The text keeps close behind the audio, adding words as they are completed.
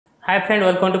Hi friend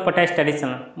welcome to पट्टायत study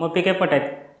channel मो पीके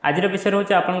पट्टायत आज विषय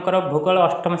रोचे आपंकर भूगोल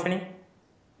अष्टम श्रेणी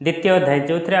द्वितीय अध्याय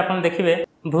जो थे आप देखिए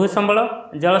भूसंबल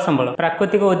जलसंबल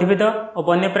प्राकृतिक उद्भिद और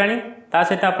वन्यप्राणी ता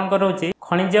सहित आपंकर रोचे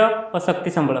खनिज और शक्ति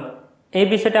संबल यह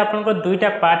विषय आपंकर दुईटा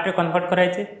पार्ट रे कन्वर्ट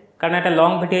कराई कारण यहाँ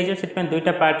लंग भिडियो से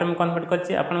दुईटा पार्ट में कन्वर्ट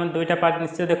कर दुईटा पार्ट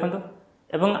निश्चय देखूँ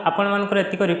और आपर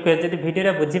एतिक रिक्वेस्ट जब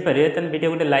भिडियो बुझीपारे तो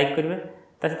भिडियो गोटे लाइक करेंगे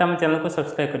सहित आम चैनल को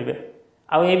सब्सक्राइब करेंगे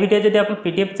आउ ये वीडियो जब आप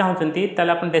पीडीएफ चाहते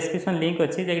आप डिस्क्रिप्शन लिंक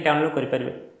अच्छी जैसे डाउनलोड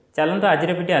करेंगे। चलते आज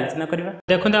वीडियो आलोचना करवा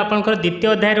देखो आपंकर द्वितीय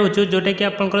अध्याय रोचे जोटा कि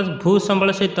आपंकर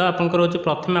भूसंबल सहित आपंकर रोचे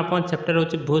प्रथम आप चैप्टर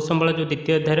रोचे भूसंबल जो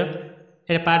द्वितीय अध्याय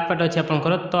ये पार्ट पार्ट अच्छे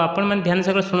आपंकर तो आपण ध्यान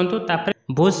से शुणु तापर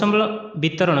भूसंबल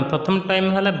वितरण प्रथम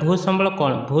टाइम है भूसंबल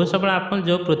कौन भूसंबल आप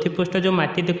जो पृथ्वीपृष्ठ जो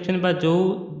माटी देखुं जो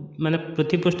माने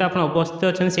पृथ्वीपृष्ठ आप अवस्थित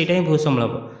अच्छा से ही भूसंबल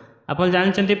हम आप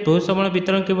जानते भूसंबल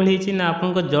वितरण किभली ना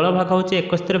आप जल भाग हूँ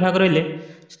 71 भाग रही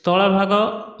स्थल भाग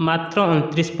मात्र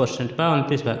 29% बा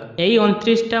 29 भाग यही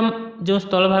 29टा जो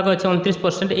स्थल भाग अच्छे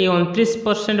 29% ये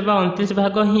 29% बा 29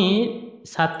 भाग ही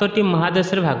 7टी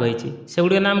महादेश भाग होती से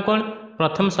गुड़ नाम कौन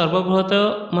प्रथम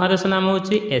सर्वबृहत महादेश नाम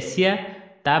हूँ एशिया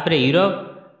तापर यूरोप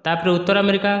तापर उत्तर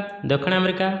अमेरिका दक्षिण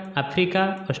अमेरिका आफ्रिका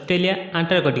ऑस्ट्रेलिया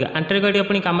आंटार्कटिका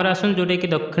पुणी कम आसन जोटा कि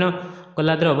दक्षिण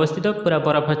गोलार्ध अवस्थित पूरा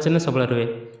बरफाच्छन्न सबल रहे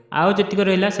आउ जी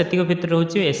रहा से भितर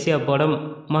रोचे एशिया बड़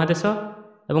महादेश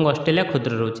और ऑस्ट्रेलिया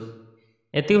क्षुद्र रोचे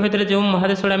एति भितर जो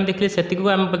महादेश गुड़ा देखिए से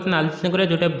आम बर्तमान आलोचना करा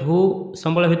जोटा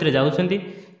भूसंबल भितर जाऊँगी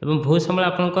भूसंबल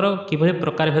आपंकर किभली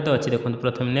प्रकारभेद अच्छी देखो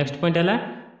प्रथम नेक्स्ट पॉइंट है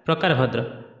प्रकारभेद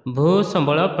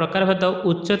भूसंबल प्रकारभेद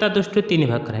उच्चता दृष्टि 3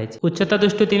 भाग कराई उच्चता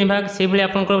दृष्टि 3 भाग से भाई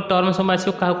आप टर्म सब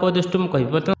आसो क्या दृष्टि मुझे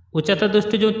बर्तमान उच्चता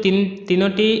दृष्टि जो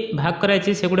तीनोटी भाग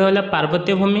कराई से गुड़ा है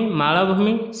पार्वत्य भूमि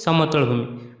मालभूमि समतल भूमि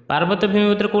पार्वत्य भूमि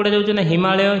भितर कौटा जाऊँ ना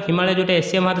हिमालय जोटा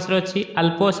एशिया महादेश अच्छी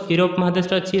आल्प्स यूरोप महादेश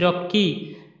अच्छी रॉकी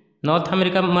नॉर्थ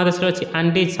अमेरिका महादेश अच्छी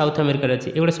आंडीज साउथ अमेरिका अच्छी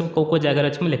एगुड़ा सब कौ जगह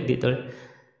अच्छे मुझे लिखिदी तले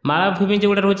मालभूमि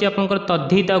जो रोचे आप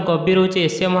तद्धित और गभीर रोचे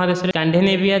एशिया महादेश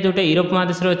स्कैंडिनेविया जोटा यूरोप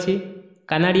महादेश अच्छी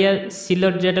कानाडिया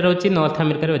सिलट जोटा रोचे नॉर्थ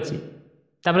अमेरिका अच्छी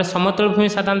तापर समतल भूमि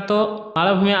साधारणतः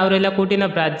मालभूमि आउ रहा कौटी ना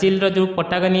ब्राजिल जो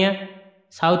पटागोनिया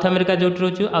साउथ अमेरिका जो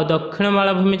रोचे आ दक्षिण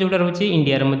मालभूमि जोटा रोचे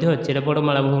इंडिया अच्छे बड़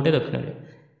मालभूमि गोटे दक्षिण में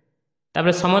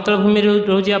तापर समतल भूमि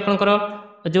रोचे आपंकर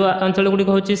जो अंचल गुड़िक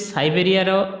हूँ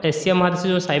साइबेरिया एशिया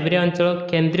महादेश जो साइबेरिया अंचल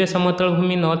केंद्रीय समतल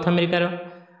भूमि नॉर्थ अमेरिकार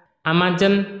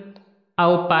आमाजन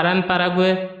आउ पारान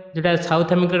पारागुए जोटा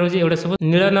साउथ अमेरिका रोचे एगुड़ा सब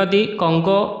नील नदी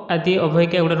कंगो आदि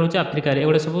अभयिका एगुड़ा रोचे आफ्रिकार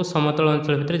एगुड़ा सब समतल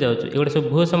अंचल भितर जाऊँ एगुड़ा सब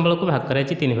भूसंबल को भाग कराई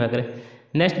 3 भाग में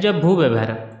नेक्स्ट जो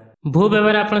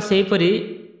भूव्यवहार आप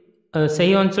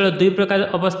सही अंचल 2 प्रकार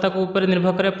अवस्था को ऊपर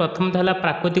निर्भर करे प्रथम है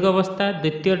प्राकृतिक अवस्था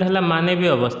द्वितीय है मानवीय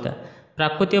अवस्था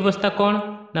प्राकृतिक अवस्था कौन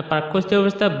ना प्राकृतिक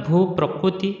अवस्था भू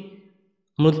प्रकृति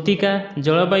मृत्तिका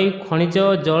जलवायु खनिज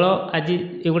जल आदि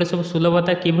एगुड़ा सब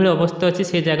सुलभता किभली अवस्था अच्छी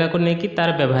से जगह को लेकिन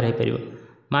तार व्यवहार हो पार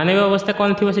मानवीय अवस्था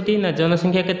कौन थी सीटी ना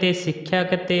जनसंख्या केते शिक्षा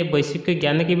केते वैश्विक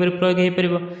ज्ञान किभली प्रयोग हो पार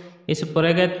ये सब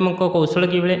प्रयोगात्मक कौशल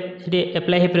किभली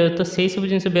एप्लाय हो पार तो सही सब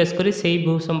जिन बेस कर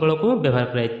भूसंबल को व्यवहार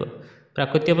कर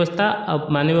प्राकृतिक अवस्था और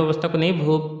मानवीय अवस्था को नहीं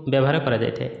भू व्यवहार कर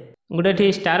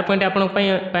गोटे स्टार पॉइंट आप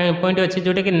पॉइंट अच्छे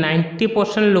जोटा कि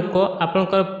 90% लोक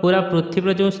आपंकर पूरा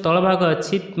पृथ्वी जो स्थल भाग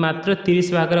अच्छी मात्र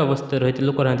 30 भाग अवस्थित रही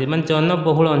लोक रही मानते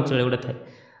जनबहुल अंचल गुड़ा थाए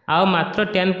आ मात्र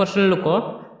 10% लोक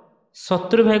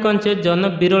 70 भाग अंचल जन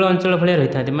विरल अंचल भाया रही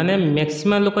था माने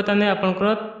मैक्सिमम लोक ताने आपंकर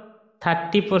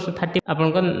 30%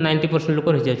 आपंकर 90% लोक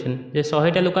रही जाते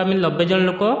 100टा लोक आम 90 जन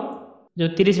लोक जो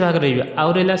 30 भाग रही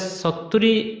आउ रहा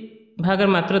 70 भाग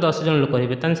मात्र 10 जन लोक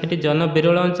रही से जन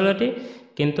विरल अंचल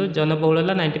किंतु जनबहुल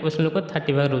 90% लोक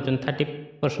 30 भाग रोच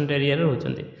 30% एरिया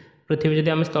रोचे पृथ्वी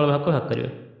जब आम स्थल भाग को भाग करेंगे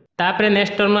तापर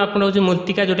नेक्स्ट टर्म आप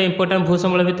मूर्तिका जोटा इंपोर्टाट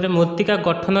भूसंबल भितर मूर्तिका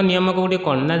गठन नियम गुड़ी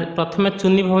कौन ना प्रथम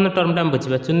चुनी भवन टर्मटा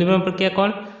बुझा चुनी भवन प्रक्रिया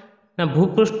कौन ना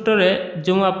भूपृष्ठ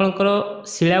जो आपंकर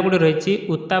शिला गुड़ी रही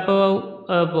उत्ताप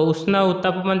उष्ण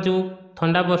उत्ताप मान जो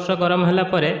ठंडा वर्ष गरम है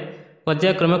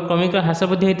पर्यायक्रम क्रमिक ह्रास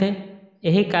वृद्धि होता है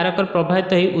यही कारक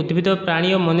प्रभावित हो उद्भिद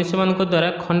प्राणी और मनुष्य मान द्वारा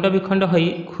खंड विखंड हो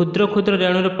क्षुद्र क्षुद्र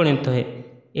रेणुर परिणत है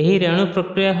यही रेणु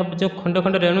प्रक्रिया जो खंड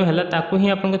खंड रेणु है ताकू ही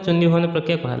आप चुनी भवन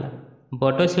प्रक्रिया कहला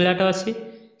बड़ शिलाटा अच्छी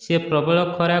सी प्रबल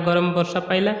खरा गरम वर्षा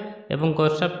पाइला एवं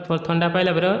वर्षा ठंडा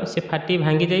पाइला पर सी फाटी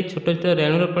भांगी जाए छोट छोट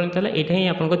रेणुर परिणत है यहाँ ही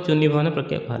आप चुनी भवन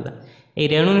प्रक्रिया कहला ये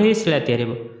रेणु ही शिला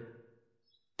तैयारी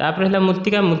तापर है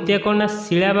मूर्तिका कौन ना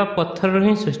शिला बा पत्थर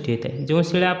ही सृष्टि होता है जो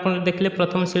शिला आप देखले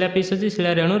प्रथम शिला पीस अच्छी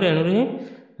शिला रेणु ही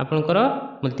आपंकर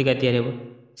मूर्तिका तैयारी हो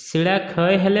शिला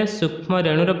क्षय हेले सूक्ष्म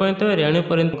रेणुर परिणत रेणु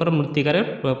परिणत मूर्तिकार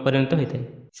परिणत होता है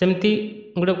सेमती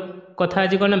गोटे कथा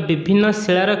आज कौन विभिन्न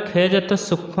शिलार क्षयजात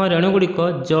सूक्ष्म रेणुगुड़िक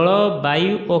जल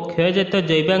वायु और क्षयजात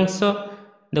जैवांश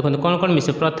देखो कौन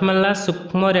मिसे प्रथम है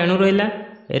सूक्ष्म रेणु रहा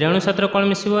रेणु सहित कौन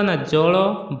मिसब ना जल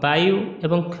वायु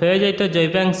एवं क्षयजात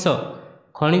जैवांश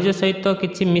खनिज सहित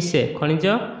किसी मिसे खनिज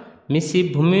मिसी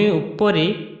भूमि उपरी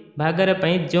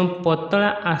भागरे जो पतला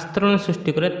आस्तरण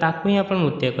सृष्टि करे ताकू ही आप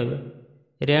मृत्तिका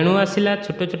कह रेणु आसला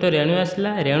छोट छोट रेणु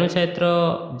आसला रेणु सहित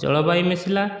जलवायु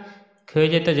मिसला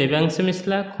क्षयजात जैवांश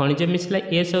मिसला खनिज मिसला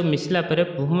ये सब मिसला पर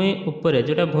भूमि उपर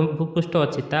जोटा भूपृष्ठ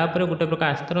अच्छी तापर गोटे प्रकार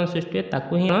आस्तरण सृष्टि हुए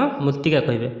ताकू ही मृत्तिका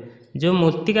कहे जो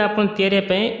मृत्तिका आप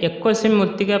एक सेमी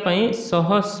मृत्तिका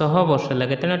शह शह वर्ष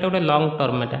लगे तेना गोटे लंग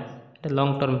टर्म एटा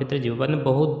लंग टर्म भितर जीव मैंने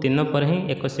बहुत दिन पर ही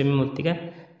एक सेमी मृत्तिका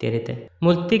तैयारी थाए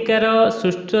मृत्तिकार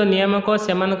सृष्टि नियामक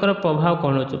से प्रभाव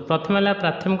कौन हो प्रथम है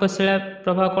प्राथमिक शिला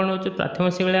प्रभाव कौन हो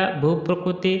प्राथमिक शिला भू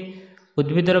प्रकृति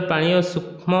उद्भिदर प्राणी और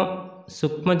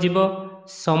सूक्ष्म जीव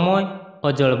समय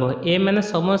और जलवायु ये मैंने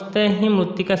समस्ते ही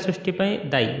मृत्तिका सृष्टि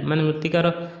दायी माने मृत्तिकार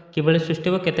किभली सृष्टि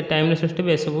हो केते टाइम सृष्टि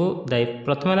हो सब दायी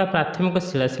प्रथम है प्राथमिक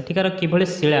शिला सेठिकार किभली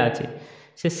शिला अच्छे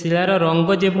से शिलार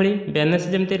रंग जेभली बेनेस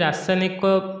जमती रासायनिक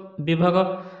विभाग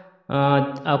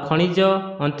खनिज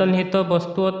अंतर्निहित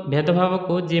वस्तु भेदभाव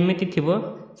को जेमिति थिबो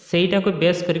सेटा को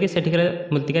बेस करके सेठिकार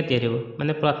मृत्तिका तैयारी हो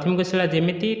माने प्राथमिक शिला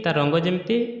जेमिति तार रंग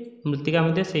जेमिति मृत्तिका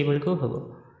मध्य सेही भली को होबो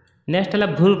नेक्स्ट है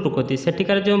भू प्रकृति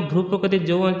सेठिकार जो भू प्रकृति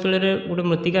जो अंचल गोटे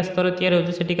मृत्तिका स्तर तैयारी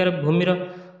हो सेठिकार भूमिर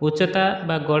उच्चता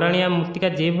बा गड़ाणिया मृत्तिका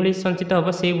जो संचित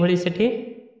हम से भली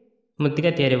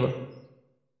मृत्तिका तैयारी हो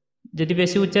जदि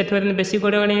बेसी उच्चा थी बेसी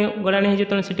गड़ाणी हो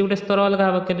तेणु से गोटे स्तर अलग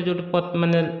हम कि जो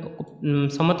मानने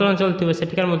समतल अंचल थी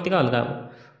सेठिकार मृत्तिका अलग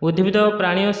हम उद्भिद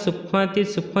प्राणी सूक्ष्म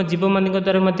सूक्ष्म जीव मान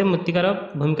द्वारा मृत्तिकार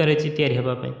भूमिका रही तैयारी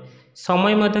होगापी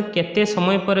समय केते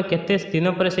समय पर केते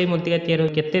दिन पर से मृत्तिका तैयारी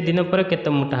केते दिन पर केते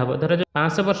मोटा हम धर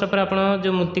 500 वर्ष पर आप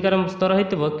जो मृत्तिकार स्तर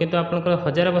हो किंतु आपंकर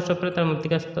 1000 वर्ष पर तार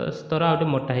मृत्तिका स्तर आउटे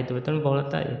मोटा हो तेणु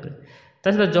बहुलता ये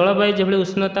सहित जलवायु जो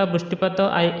उष्णता वृष्टिपात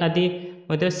आदि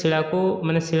शिला को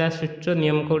माने शिला सृष्टि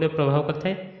नियम को गोटे प्रभाव करता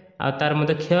है तार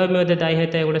क्षय दायी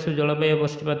होता है गोटे सब जलवायु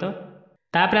वृष्टिपात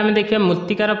तापर आम देखिए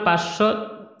मृत्तिकार पार्श्व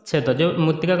छेद जो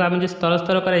मृत्तिका को आम जो स्तर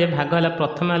स्तर कर भाग है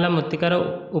प्रथम है मृत्तिकार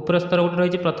उपर स्तर गोटे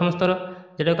रही प्रथम स्तर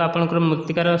जोटा को आपंकर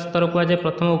मृत्तिकार स्तर कहुए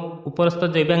प्रथम उपर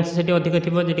स्तर जैवांश से अधिक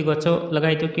थी जी गच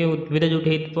लगा कि उद्भिद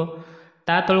जो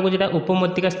ता तलू जो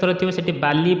उपमृत्तिका स्तर थी से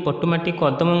बाली पटुमाटी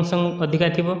कदम अंश अधिका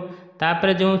थी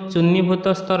तापर जो चून्नीभूत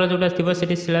स्तर जोटा थी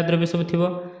से शिला द्रव्य सब थी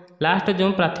लास्ट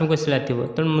जो प्राथमिक शिला थी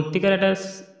तेणु मृत्तिकार एटा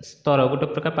स्तर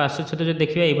गोटे प्रकार पार्श्वछेद जो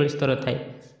देखिए ये स्तर थाए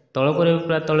तल को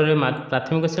पूरा तल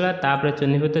प्राथमिक शिला तापर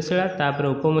चून्नीभूत शिला तापर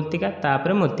उपमृत्तिका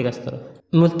तापर मृत्तिका स्तर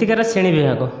मृत्तिकार श्रेणी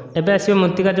विभाग एवं आस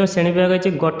मृत्तिका जो श्रेणी विभाग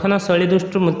अच्छी गठन शैली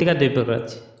दृष्टि मृत्तिका दुई प्रकार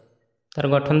अच्छी तार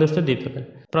गठन दृष्टि दुई प्रकार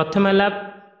प्रथम है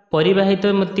परिवाहित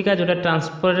मृत्तिका जोटा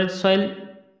ट्रांसपरेंट सॉइल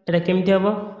एटा केमती हम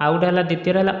आउ गोटे है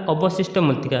द्वितीय है अवशिष्ट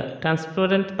मृत्तिका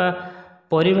ट्रांसपरेंट बा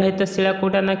परिवाहित शिला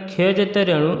कौटा ना क्षयजात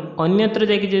रेणु अन्यत्र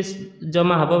जाकि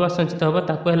जमा हम संचित हम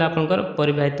ताको है आपंकर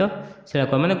परिवाहित शिला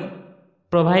कह माने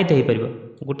प्रवाहित हो पार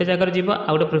गोटे जगार जीव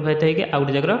आउ गोटे प्रवाहित होगी आउ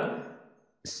गोटे जगार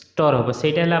स्टर हम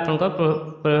सहीटा है आपंकर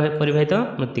परिवाहित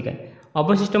मृत्तिका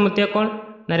अवशिष्ट मृत्तिका कौन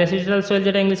ना रेसिडुअल सॉइल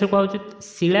जो इंग्लिश कहूँ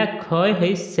शिला क्षय हो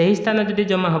सही स्थान जब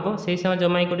जमा हम से समय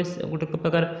जमा गोटे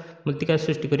प्रकार मृत्तिका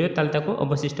सृष्टि कर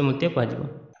अवशिष्ट मृत्तिका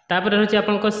कहर रही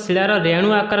आप शिलार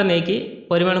रेणु आकार नहीं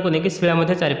परिमाण को लेकिन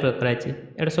शिला चारि प्रकार कराई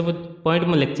एटा सब पॉइंट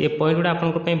मुझे लिखी पॉइंट गुड़ा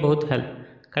आपंप बहुत हेल्प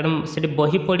कारण से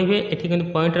बही पढ़े ये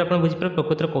पॉइंट आप बुझीपारे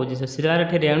प्रकृत कौन शिलार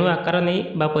रेणु आकार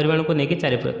नहीं परिमाण को लेकिन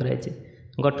चारि प्रकार कराई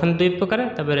गठन दुई प्रकार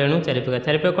तापर रेणु चारि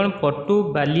प्रकार कौन पटु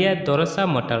बालिया दरसा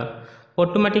मटाल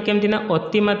पटुमाटी केमती ना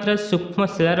अतिमात्रा सूक्ष्म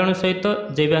शिलारेणु सहित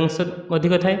जैवांश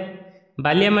अधिक थाए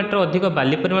बालिया माटर अधिक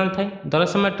बाली परिमाण थाए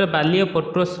दरसा माटर बाली और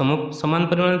पटुर समान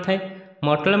परिमाण थाए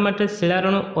मटाल माटर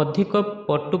शिलारेणु अधिक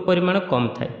पटु परिमाण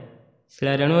कम थाए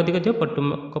शिलारेणु अधिक थी पटु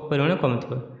परिमाण कम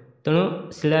थी तेणु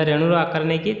शिलारेणुर आकार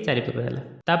नहीं कि चारि प्रकार है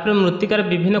तापर मृत्तिकार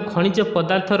विभिन्न खनिज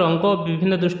पदार्थ रंग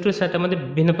विभिन्न दृष्टि से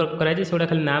विभिन्न प्रकार कराई से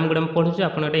खाली नाम गुड़ा पढ़ुचे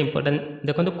आप इंपोर्टाट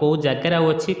देखो कौ जगार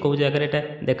अच्छी कौ जगार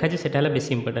देखा से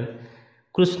बेसी इंपोर्टाट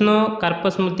कृष्ण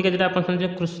कार्पस मृत्तिका जो आप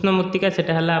कृष्ण मृत्तिका से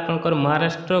आपंकर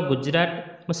महाराष्ट्र गुजरात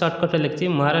मैं सर्टकट लिखी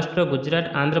महाराष्ट्र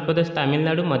गुजरात आंध्र प्रदेश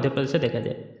तमिलनाडु मध्य प्रदेश देखा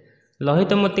जाए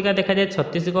लोहित मृत्तिका देखा जाए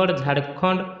छत्तीसगढ़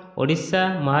झारखंड ओडिशा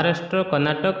महाराष्ट्र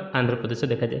कर्नाटक आंध्र प्रदेश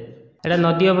देखा जाए एटा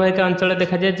नदी अवहिका अंचल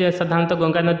देखा जाए जो साधारणतः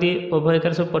गंगा नदी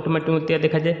अवहिकार सब पटुमाटी मृत्तिका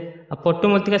देखा जाए पटु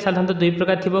मृत्तिका साधारणतः दुई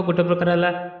प्रकार थी गोटे प्रकार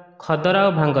है खदरा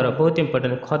और भांगर बहुत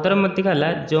इंपोर्टेंट खदर मृत्तिका है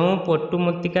जो पटु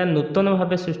मृत्तिका नूतन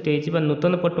भाव सृष्टि होती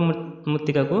नूतन पटु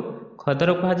मृत्तिका को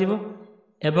खदर कह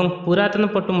पुरातन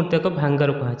पटु मृत्तिका को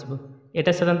भांगर कह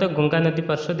यहाँ साधारणतः गंगा नदी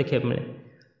पार्श्व देखा मिले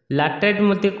लाटेराइट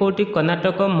मृत्तिका कौटी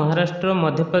कर्नाटक महाराष्ट्र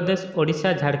मध्य प्रदेश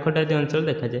ओडिशा झारखंड आदि अंचल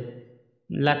देखा जाए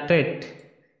लाटेराइट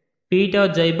पीट और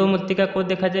जैव मृत्तिका कौन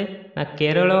देखा जाए ना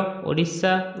केरल,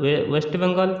 ओडिशा, वेस्ट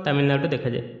बेंगल, तमिलनाडु देखा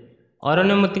जाए।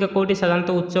 अरण्य मृत्तिका कौटी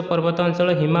साधारणतः उच्च पर्वत अंचल,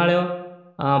 हिमालय,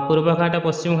 पूर्व घाट,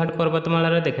 पश्चिम घाट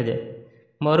पर्वतमाला देखा जाए।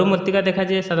 मरु मृत्तिका देखा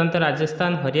जाए साधारणतः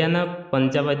राजस्थान, हरियाणा,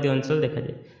 पंजाब आदि अंचल देखा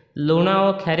जाए। लुणा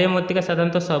और क्षारीय मृत्तिका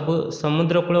साधारणतः सबु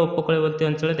समुद्रकूल उपकूलवर्ती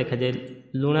अंचल देखा जाए।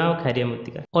 लुणा और क्षारीय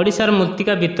मृत्तिका। ओडिशार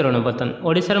मृत्तिका वितरण बर्तमान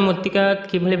ओडिशार मृत्तिका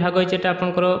किभली भाग होइछ एटा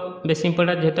आपनकर बेसी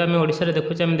इंपोर्टेंट जेहेतु आम ओडिशार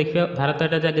देखुचे आम देखिबा भारत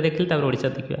एटा जगह देखिले तापर ओडिशा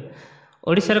देखिबा।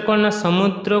 ओडिशार कौन ना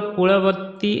समुद्र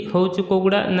कूलवर्ती होउछु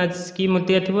कोगुड़ा ना कि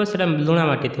मृत्तिका थिबो सेटा लुणा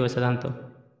माटी थिबो साधारणतः।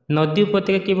 नदी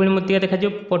उपत्यका किभली मृत्तिका देखा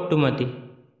जाए पट्टू माटी।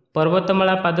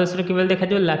 पर्वतमाला पादश्र किभली देखा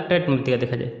जाए लैटेराइट मृत्तिका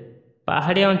देखा जाए।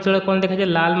 पहाड़िया अंचल कौन देखा जाए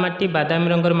लाल माटी, बादामी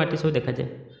रंगर माटी सब देखा जाए।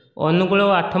 अनुगुल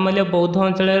और आठमल्य बौद्ध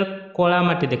अंचल कला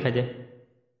माटी देखा जाए।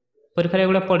 परीक्षा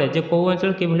एगुड़ा पड़े जो कौ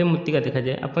अंचल किभली मृत्तिका देखा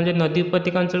जाए। आपन जो नदी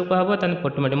उपत्यका अंचल को हम ताने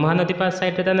पट्टुमाटी, महानदी पास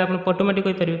साइड रे आप पट्टुमाटी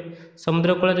कहि परिबे।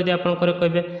 समुद्र कूल जदि आपनकर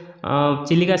कहबे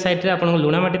चिलिका साइड रे आपन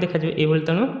लुणा माटी देखा जाए। एभली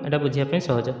तेणु एटा बुझिया पे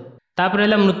सहज। तापर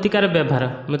है मृत्तिकार व्यवहार।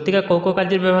 मृत्तिका कौ कौ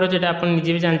कार्य व्यवहार होता आप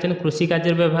निजे भी जानते कृषि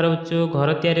कार्य व्यवहार हो,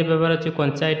 घर तैयारी व्यवहार हो,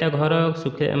 कंचा इटा घर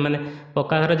सुखे माने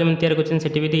पक्का घर जमी तैयार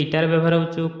कर इटार व्यवहार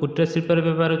हो, कुटीर शिल्प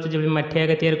व्यवहार हो, जब माठिया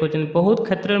तैयार कर बहुत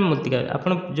क्षेत्र में मृत्तिका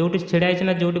आपड़ जो छिड़ा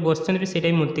ना जो बस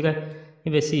भी मृत्तिका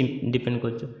बेसी डिपेंड कर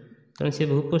तेणु से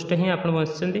भूपृष्ठ ही आप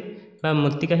बस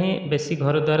मृत्तिका ही बेसी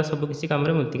घर द्वारा सबकिछि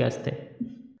काम मृत्तिका आसता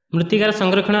है। मृत्तिकार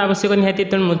संरक्षण आवश्यक निहाती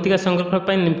तेणु मृत्तिका संरक्षण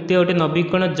पर नित्य गोटे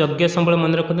नवीकरण यज्ञ संबल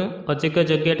मन रखु। अयोग्य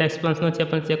यज्ञ एक्सप्लेनेशन अच्छे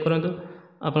आप चेक करूँ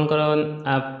आपंकर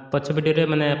पछ भिडियो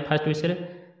माने फास्ट विषय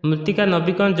मृत्तिका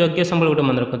नवीकरण यज्ञ संबल गोटे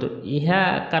मन रखु। यह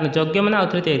कारण यज्ञ मैंने आउ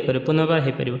थे तैयारी करें पुनर्बार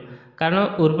हो पार कारण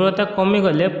उर्वरता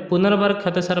कमिगले पुनर्बार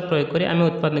क्षतसार प्रयोग कर आम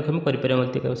उत्पादनक्षम कर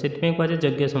मृत्तिका से कहुए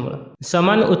यज्ञ संबल।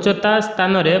 समान उच्चता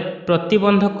स्थान में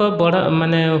प्रतिबंधक बड़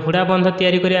माने हुड़ा बंध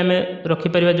तैयारी कर आम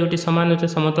रखिपर जो समान उच्च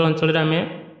समतल अंचल आम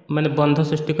माने बंध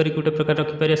सृष्टि करी गोटे प्रकार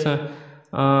रखिपर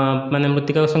माने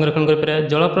मृत्तिका संरक्षण कर।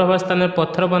 जल प्रवाह स्थान में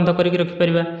पत्थर बंध करके रखिपर।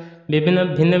 विभिन्न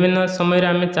भिन्न भिन्न समय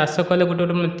आम चाष कले गोटे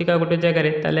गोटे मृत्तिका गोटे जगार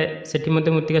ताले सेठी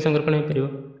मृत्तिका संरक्षण हो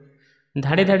पार।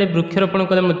 धाड़ी धाड़ी वृक्षरोपण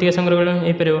कले मृत्तिका संरक्षण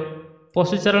हो पार।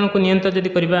 पशुचारण को नियंत्रण जदि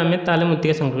करवा आम ताले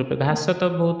मृत्तिका संरक्षण कर। घास तो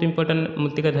बहुत इंपोर्टेंट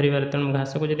मृत्तिका धरबार तेणु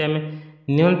घास को जब आम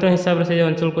नियंत्रण हिसाब से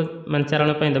अंचल को मान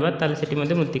चारण देवा ताले सेठी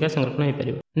मृत्तिका संरक्षण हो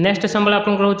पार। नेक्स्ट संबल आप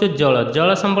जल।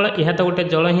 जल संबल यह तो गोटे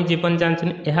जल ही जीवन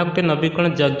जानते यह गोटे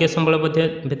नवीकरण यज्ञ संबल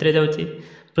भितर जाऊँगी।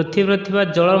 पृथ्वी थी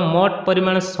जल मोट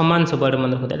परिमाण सामान सब आड़े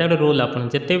मन रखते गोटे रूल आप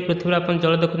जिते पृथ्वी आप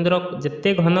जल देखते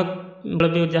जिते घन जल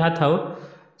भी जहाँ था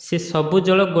सी सबू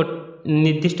जल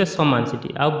निर्दिष्ट सामान से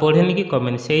बढ़ेनि कि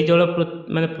कमेनि से जल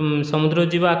माने समुद्र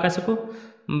जीव आकाश को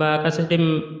आकाश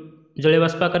जलीय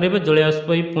बाष्प आकार जलीय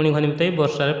बाष्प पुणी घनीभूत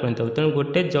वर्षा परिणत हो तेणु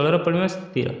गोटे जलर परिमाण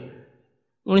स्थिर।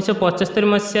 1975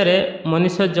 मसीह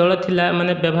मनुष्य जल थिला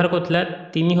माने व्यवहार करथिला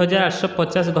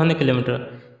 3850 घन किलोमीटर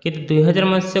कि 2000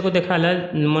 मसीह को देखा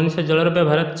मनुष्य जलर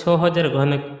व्यवहार 6000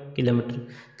 घन किलोमीटर।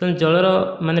 तेणु जलर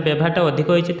माने व्यवहारटा अधिक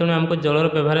होइछि तेणु हमको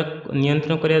जलर व्यवहार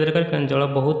नियंत्रण करिया दरकार कारण जल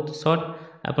बहुत सर्ट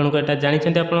आपनको एटा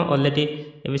जानिछन्ते आपण ऑलरेडी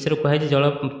ए विषय कहै जल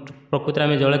प्रकृति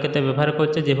आम जल केते व्यवहार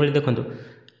करछे जेभली देखंतु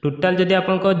टोटाल जदि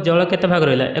आपनको जल केते भाग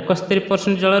रहिला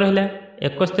 71% जल रहिला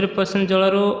 71% जल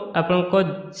आपनको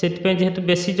सेति जेहेतु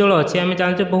बेसी जल अछि आम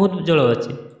जानछे बहुत जल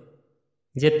अछि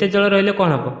जेते जल रहिले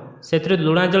कोन हबो सेतिर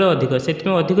लुणा जल अधिक सेति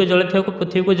अधिक जल थिया को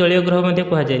पृथ्वी को जलीय ग्रह मध्ये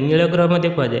कहा जाय नील ग्रह मध्ये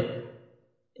कहा जाय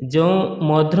जो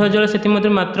मधुर जल सेति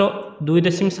मध्ये मात्र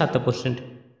 2.7%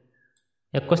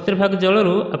 71 भाग जल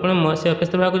आप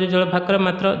 71 भाग जो जल भाग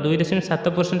मात्र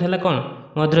 2.7% है कौन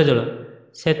मधुर जल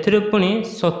से पुणी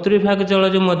 70 भाग जल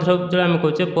जो मधुर जल आम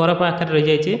कहे बरफ आकार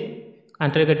रही जाए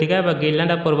आंटार्कटिका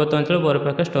ग्रीनलैंड पर्वत अंचल बरफ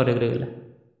आकार स्टोर रहीगला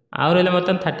आउ रहा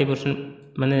बर्तमान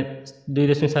 30% माने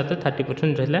 2.7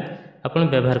 30% रहा आप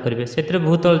व्यवहार करेंगे से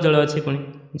भूतल जल अच्छी पुणी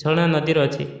झरणा नदी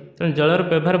अच्छी तेणु जलर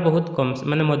व्यवहार बहुत कम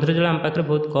माने मधुर जल आम पाखे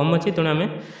बहुत कम अच्छी तेणु आम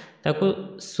ताकू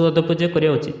सदुपयोग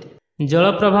करवा उचित। जल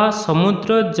प्रवाह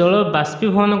समुद्र जल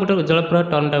बाष्पीभवन गोटे जल प्रवाह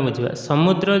टर्मटा बुझा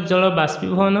समुद्र जल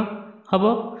बाष्पीभवन हम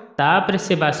तापर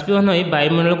से बाष्पीभवन हो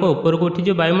वायुमंडल को ऊपर को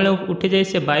उठी वायुमंडल उठी जाए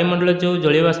से वायुमंडल जो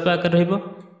जलीय बाष्प आकार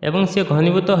रही से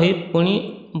घनीभूत हो पुणी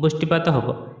वृष्टिपात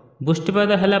हम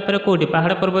वृष्टिपात है कौटी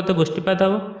पहाड़ पर्वत वृष्टिपात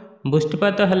हम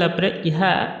वृष्टिपात है यह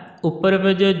ऊपर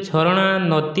जो झरणा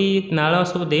नदी नाल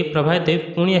सब दे प्रभावित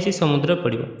हो पुणी आसी समुद्र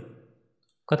पड़ो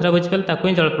कथा बुझिपारे ताकू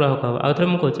ही जल प्रवाह कह आउ थे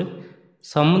मुझे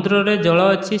समुद्र रे जल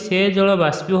अच्छी से जल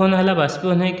बाष्पीभवन है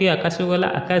बाष्पीभवन होगी आकाश को गला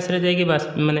आकाश रे जाइए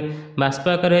माने बाष्प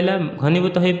आकार है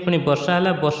घनीभूत हो पुणी वर्षा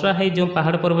है वर्षा है जो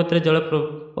पहाड़ पर्वत जल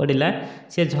पड़ा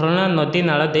से झरणा नदी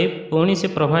नाल दे पुणी से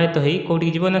प्रभावित हो कौटी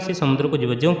जीव ना से समुद्र को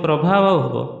जीव जो प्रभाव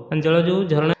हम जल जो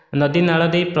झरणा नदी नाल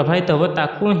दे प्रभावित हम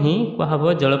ताकू ही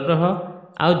कहब जल प्रवाह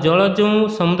आउ जल जो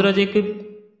समुद्र जे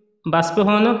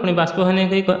बाष्पभवन पुणी बाष्पभवन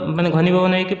माने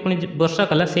घनीभवन होकर पुणी वर्षा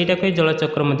कला सेटा को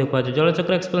जलचक्र कहुए।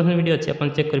 जलचक्र एक्सप्लेनेशन वीडियो अच्छे आप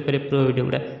चेक करेंगे पूरा वीडियो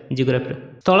गुड़ा जियोग्राफी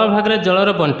स्थल भाग में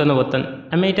जलर बंटन बर्तन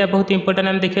आम यहाँ बहुत इंपोर्टाट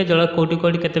आम देखिए जल कौटी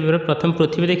कौटी के प्रथम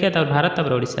पृथ्वी देखिए भारत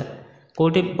तापर ओडिशा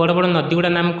कौटी बड़ बड़ नदी गुड़ा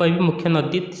नाम कह मुख्य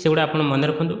नदी से गुड़ा आप मन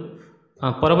रखु।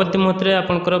 परवर्ती मुहूर्त में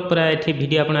आपंकर पूरा ये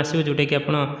भिडियो आप आसो जोटा कि आप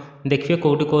देखिए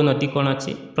कौटी कौ नदी कौन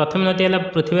अच्छी। प्रथम नदी है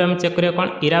पृथ्वी आम चेक करिया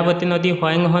कौन इरावती नदी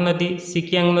हॉइंगह नदी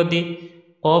सिकियांग नदी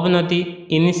ओब नदी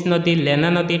इनिस नदी लेना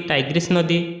नदी टाइग्रिस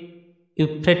नदी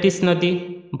यूफ्रेटिस नदी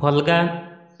भोल्गा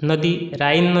नदी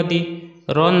राइन नदी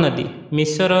रन नदी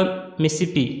मिसर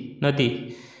मिसिपी नदी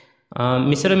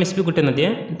मिसर मिसिपी गोटे नदी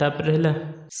है तापर है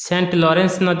सेंट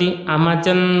लॉरेंस नदी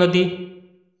आमाजन नदी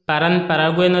पारान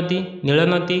पारागुए नदी नील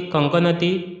नदी कंगो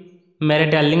नदी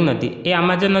मेरेडार्लिंग नदी ये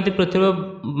आमाजन नदी पृथ्वी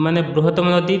माने बृहत्तम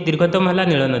नदी दीर्घतम है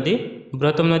नील नदी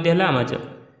बृहत्तम नदी है आमाजन।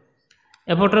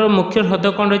 एपटर मुख्य ह्रद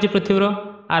कौन रही पृथ्वीर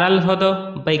आराल ह्रद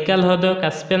बैकाल ह्रद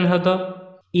कास्पियन ह्रद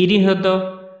इरी ह्रद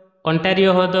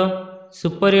अंटारियो ह्रद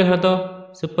सुपरियो ह्रद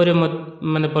सुपरियो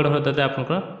माने बड़ ह्रद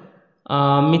आपंकर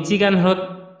मिचिगान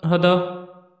ह्रद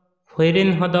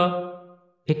व्हेरिन ह्रद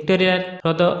विक्टोरिया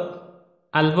ह्रद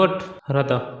आल्बर्ट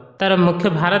ह्रद। तार मुख्य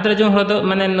भारत जो ह्रद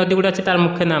माने नदी गुड़ा अच्छे तार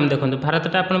मुख्य नाम देखो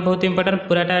भारतटा आप बहुत इंपोर्टेंट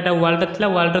पूराटा यहाँ वर्ल्ड था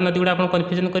वर्ल्ड नदी गुड़ा आप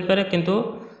कन्फ्यूजन करें किंतु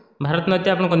भारत नदी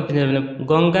आप कन्फ्यूजन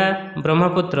गंगा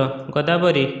ब्रह्मपुत्र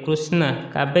गोदावरी कृष्णा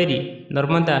कावेरी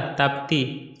नर्मदा ताप्ती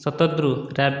शतद्रु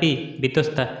रावी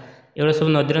बीतस्ता एगुड़ा सब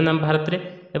नदीर नाम भारत में।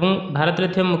 एवं भारत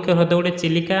में थे मुख्य ह्रद गुड़े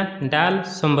चिलिका डाल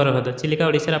संबर ह्रद चिलिका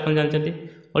ओडिशा आप जानते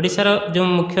ओडिशार जो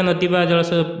मुख्य नदी बा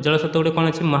जलस्रोत गुड़े कौन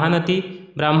अच्छी महानदी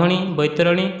ब्राह्मणी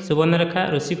बैतरणी सुवर्णरेखा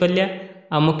ऋषिकल्या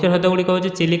आ मुख्य ह्रद गुड़िक हूँ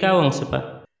चिलिका और अंशुपा।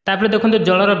 तापर देखो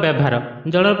जलर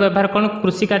व्यवहार कौन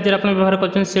कृषि कार्य आप व्यवहार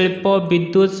कर शिल्प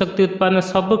विद्युत शक्ति उत्पादन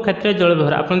सब क्षेत्र में जल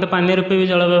व्यवहार आप पानी रूपे भी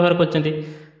जल व्यवहार कर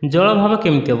जलभाव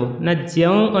केमती हम ना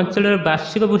जो अंचल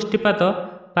वार्षिक वृष्टिपात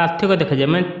पार्थक्य देखा जाए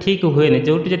मैं ठीक हुए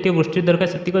जो जी वृष्टि दरकार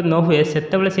से न हुए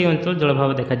से अंचल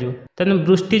जलभाव देखा तेनाली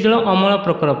वृष्टि जल अमल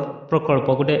प्रकल्प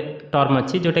गोटे टर्म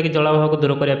अच्छी जोटा कि जलभाव को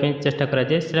दूर करने चेष्टा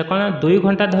कराए से कौन 2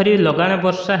 घंटा धरी लगाण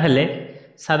वर्षा हेले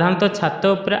साधारणतः छात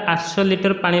उपर 800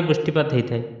 लिटर पानी वृष्टिपात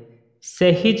होता है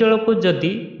से जल को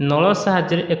जदि नल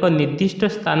साहाय्य एक निर्दिष्ट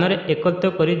स्थान में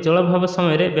एकत्रित कर जलभाव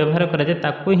समय व्यवहार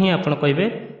कराए ही आप कहे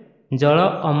जल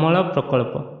अमल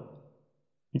प्रकल्प।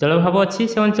 जलभाव अच्छी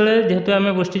से अंचल जेहेतु आम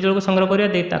वृष्टि जल को संग्रह करा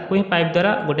ही पाइप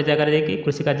द्वारा गोटे जगार जाकि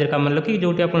कृषि कार्य काम लगे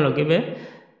जो आप लगे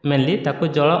मेनली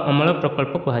जल अमल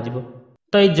प्रकल्प कह।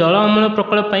 तो ये जल अमल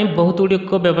प्रकल्प बहुत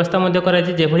गुड़िक व्यवस्था जो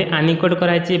आनिकट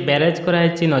कराई बैरेज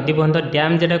कराई नदी बंध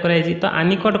डैम जेटा कराई। तो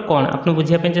आनिकट कौन आप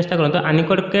बुझापी चेष्टा करूँ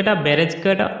आनिकट केटा बैरेज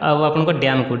केटा आप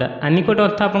डैम कौटा आनिकट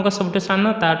अर्थ आप सब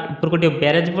सान तापर गोटे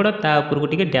बैरेज बड़ तापर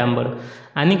गोटे डैम बड़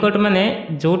आनिकट माने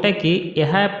जोटा कि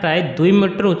यह प्राय 2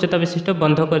 मीटर उच्चता विशिष्ट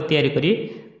बंध कर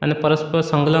माने परस्पर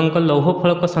संलग्न लौह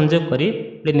फलक संयोग कर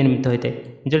निर्मित होता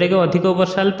है जोटा कि अधिक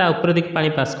वर्षा ऊपर दिख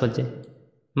पानी पास कर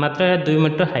मात्र 2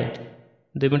 मीटर हाइट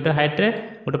 2 मीटर हाइट्रे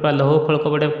गोटे पूरा लौह फलक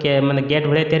गोटे माने गेट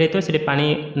भाया तैयारी होती है पानी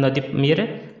नदी ये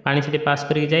पानी से पास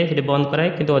करके जाए बंद कराए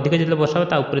कि अधिक जो वर्षा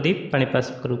हो ऊपर दी पानी पास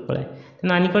कर पलाए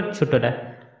तेना आनिकट छोटा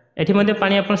एटी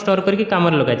पानी आप स्टोर करके काम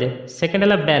लगा जाए। सेकेंड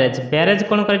है बैरेज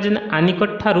कौन कर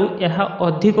आनिकट ठारू यह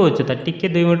अधिक उच्चता टिके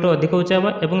 2 मीटर अधिक उच्चा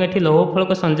हे ये लौह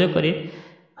फलक संयोग कर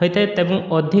होता है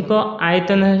अधिक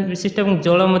आयतन विशिष्ट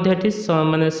जल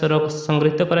माने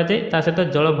संग्रहित कराए सहित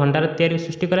जल भंडार तैयारी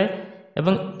सृष्टि कराए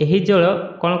एवं यही जल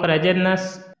कौन कराए ना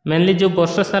मेनली जो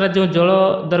वर्ष सारा जो जल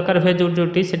दरकार हुए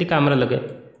जोटी से काम लगे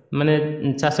माने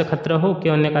चाष क्षेत्र हो कि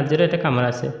अन्य कार्य काम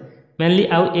आसे मेनली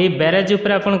आउ ये बैरेज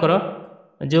उपर आपणकर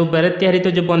जो बैरेज तैयारी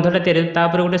तो जो बंधटा तैयारी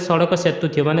तापर गोटे सड़क सेतु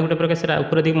थी माने गोटे प्रकार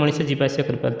ऊपर दिख मनीष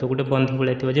जावासिया कर गोटे बंध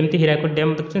भाई थी जमी हीराकुद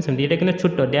डैम देखते ये कि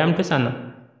छोट डैम टू सान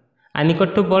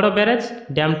आनिकट टू बड़ बैरेज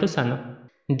डैम टू सान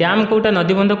डैम कौटा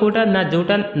नदीबंध कौटा ना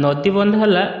जोटा नदीबंध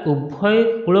है उभय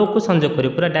कूल को संयोग कर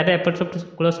पूरा डायरेक्ट एपट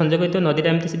सेपट कूल संयोग होती नदीटा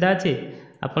एमती सीधा अच्छे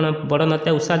आप बड़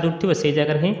नदी उषा जोटी थी से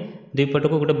जगह ही 2 पट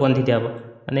को गोटे बंधी दिया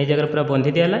मैंने जगह पूरा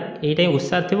बंधी दिया यही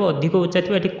उषा थी अधिक उच्चा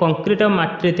थी कंक्रीट और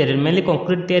माटी तैयारी मेनली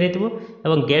कंक्रीट तैयारी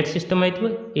थो गेट सिस्टम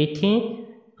होती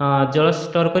जल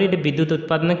स्टोर कर विद्युत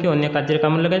उत्पादन कि अन्य कार्य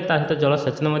काम लगाए सहित जल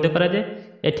सेचन कराए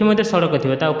एटी सड़क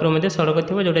थी सड़क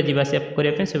थी जोटा जावासिया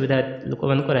करने सुविधा लोक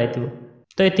मान कराई।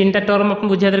 तो ये 3टा टर्म आप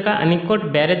बुझा दरकार आनिकट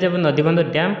बैरेज और नदीबंध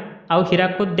डैम आउ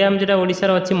हीराकुद डैम जो ओडिशार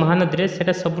अच्छी महानदी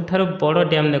से सबुठार बड़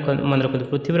डैम मन रखते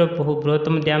पृथ्वीर बहु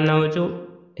बृहत्तम डैम नाम हो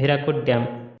हीराकुद डैम।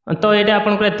 तो ये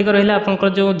आपंकर एतिक रहा आपंकर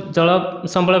जो जल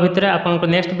संबल भितर आप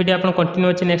नेक्स्ट वीडियो आप कंटिन्यू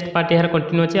अच्छे नेक्स्ट पार्ट यार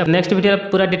कंटिन्यू अच्छे नेक्स्ट वीडियो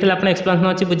पूरा डिटेल आप एक्सप्लेनेशन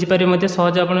अच्छी बुझीपारे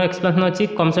सहज आप एक्सप्लेनेशन अच्छी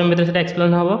कम समय भितर से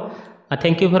एक्सप्लेन हम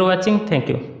thank you for watching. Thank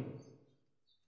you.